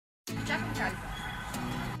Чакам как.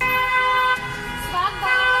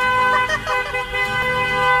 Сватба!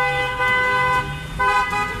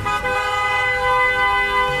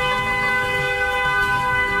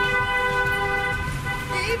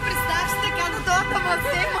 И представяш така на това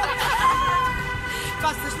масема.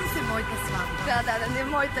 Това всъщност е моята сватба. Да, не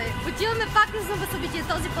моята е. Отиваме пак на Зумба събитие,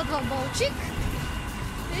 този път в Болчик.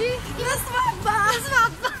 И на сватба! На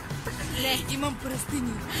сватба! Не, имам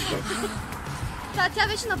пръстени. Да, тя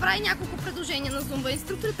вече направи няколко предложения на Зумба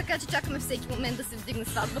инструктори, така че чакаме всеки момент да се вдигне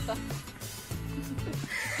сватбата.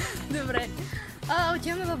 Добре.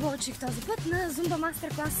 Отиваме в Болчик този път на Зумба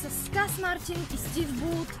мастер-клас с Кас Мартин и Стийв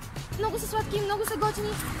Буут. Много са сладки, много са готини.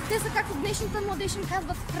 Те са, както днешната младеж им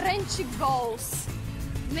казват, Friendship Goals.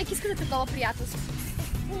 Мек иска да такова приятелство.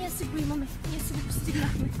 Ние си го имаме, ние си го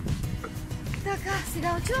постигнахме. Така,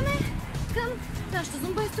 сега отиваме към нашата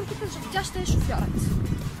Зумба инструкторка, защото тя ще е шофьорът.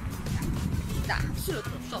 Да,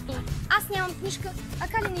 абсолютно, защото аз нямам книжка, а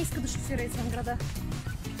Кали не иска да шофира извън града.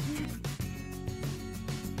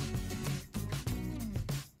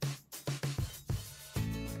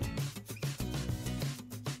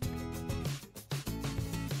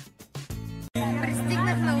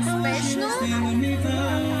 Пристигнахме успешно.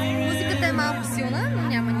 Музиката е малко силна, но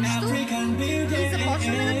няма нищо. И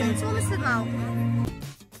започваме да танцуваме след малко.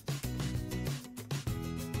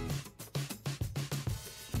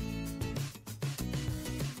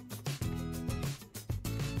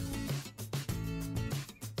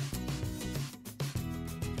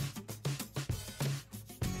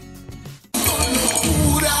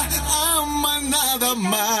 Nada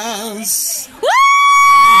más.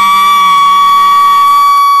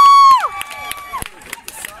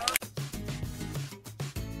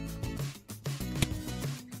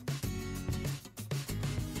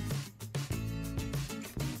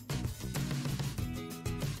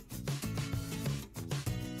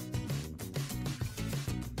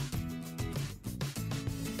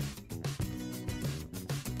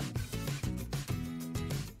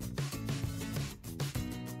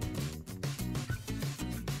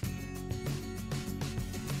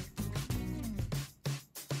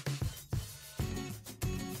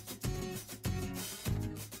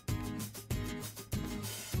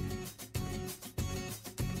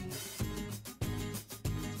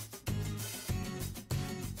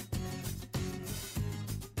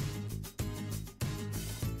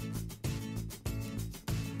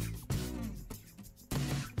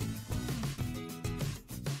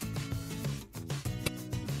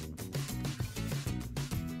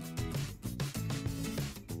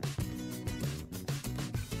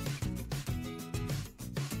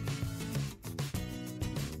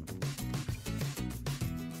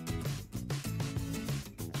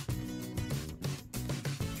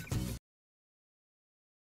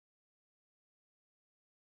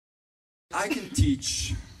 I can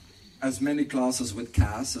teach as many classes with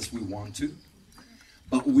Kaz as we want to,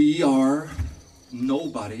 but we are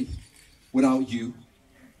nobody without you.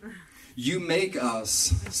 You make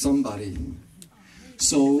us somebody.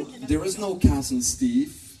 So there is no Kaz and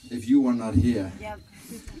Steve if you are not here. Yep.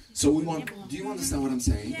 So we want, do you understand what I'm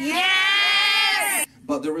saying? Yes!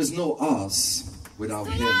 But there is no us without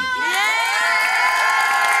him. Yes!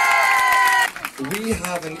 We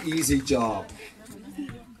have an easy job.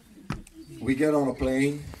 We get on a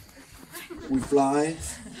plane, we fly,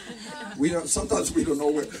 sometimes we don't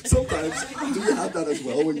know where, sometimes, do you have that as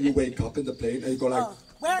well when you wake up in the plane and you go like,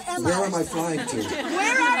 where am I flying to?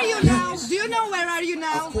 Where are you now? Do you know where are you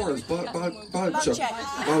now? Of course, Balchuk, yes.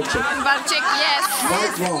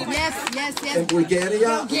 Yes. In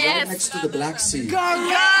Bulgaria, right next to the Black Sea.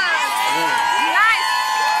 Nice!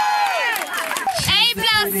 A+.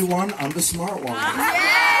 She's the one, I'm the smart one.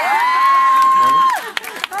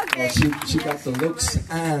 She got the looks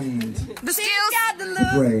and the skills,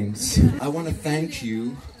 the brains. I want to thank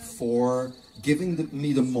you for giving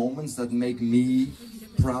me the moments that make me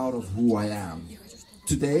proud of who I am.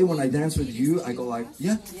 Today, when I dance with you, I go like,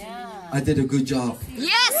 yeah, I did a good job.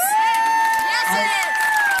 Yes!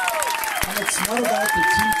 And it's not about the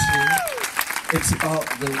teaching, it's about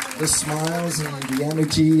the smiles and the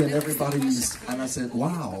energy and everybody's, and I said,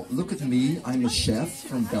 wow, look at me, I'm a chef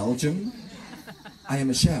from Belgium. I am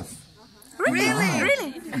a chef. Really? Wow.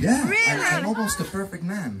 Really? Yeah, really? I'm almost a perfect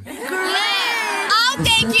man. Great! Oh,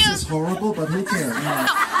 thank you! It's horrible, but who cares? No,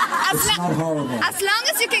 it's not horrible. As long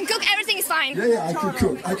as you can cook, everything is fine. Yeah, I can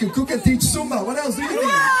cook. I can cook and teach Zumba. What else do you need?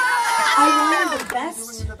 I won the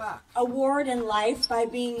best award in life by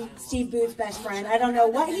being Steve Boot's best friend. I don't know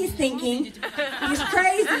what he's thinking. He's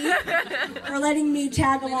crazy for letting me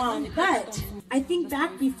tag along. But I think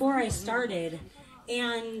back before I started,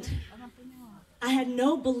 and I had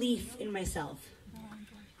no belief in myself.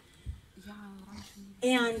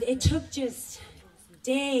 And it took just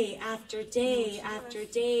day after day after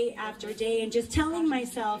day after day and just telling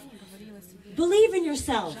myself, believe in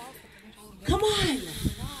yourself. Come on,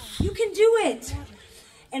 you can do it.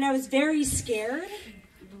 And I was very scared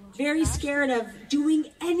of doing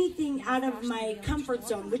anything out of my comfort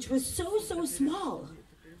zone, which was so small.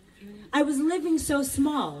 I was living so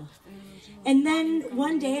small. And then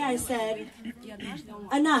one day I said,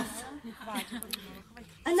 enough.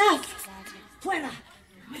 Enough. Fuera.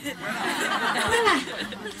 Fuera.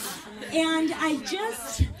 And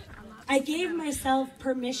I gave myself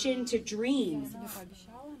permission to dream.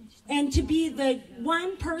 And to be the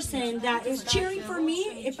one person that is cheering for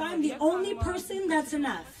me. If I'm the only person, that's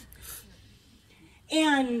enough.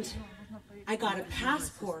 And I got a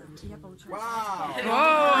passport. Wow.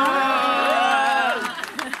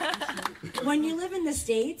 When you live in the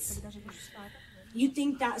States, you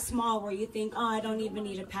think that small, where you think, oh, I don't even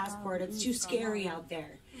need a passport. It's too scary out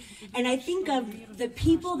there. And I think of the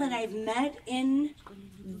people that I've met in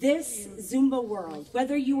this Zumba world,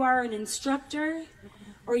 whether you are an instructor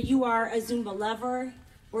or you are a Zumba lover,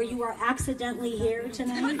 or you are accidentally here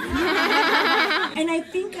tonight. And I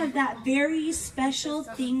think of that very special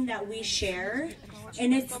thing that we share,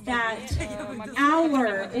 and it's that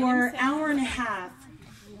hour or hour and a half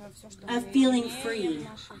of feeling free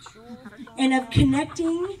and of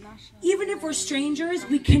connecting. Even if we're strangers,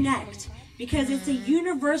 we connect because it's a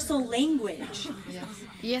universal language.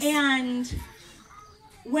 Yes. And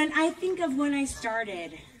when I think of when I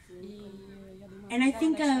started, and I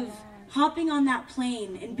think of hopping on that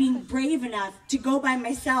plane and being brave enough to go by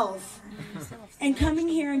myself and coming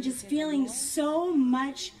here and just feeling so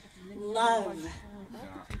much love.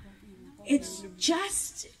 It's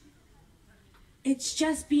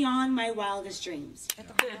just beyond my wildest dreams. So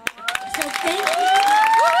thank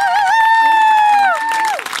you.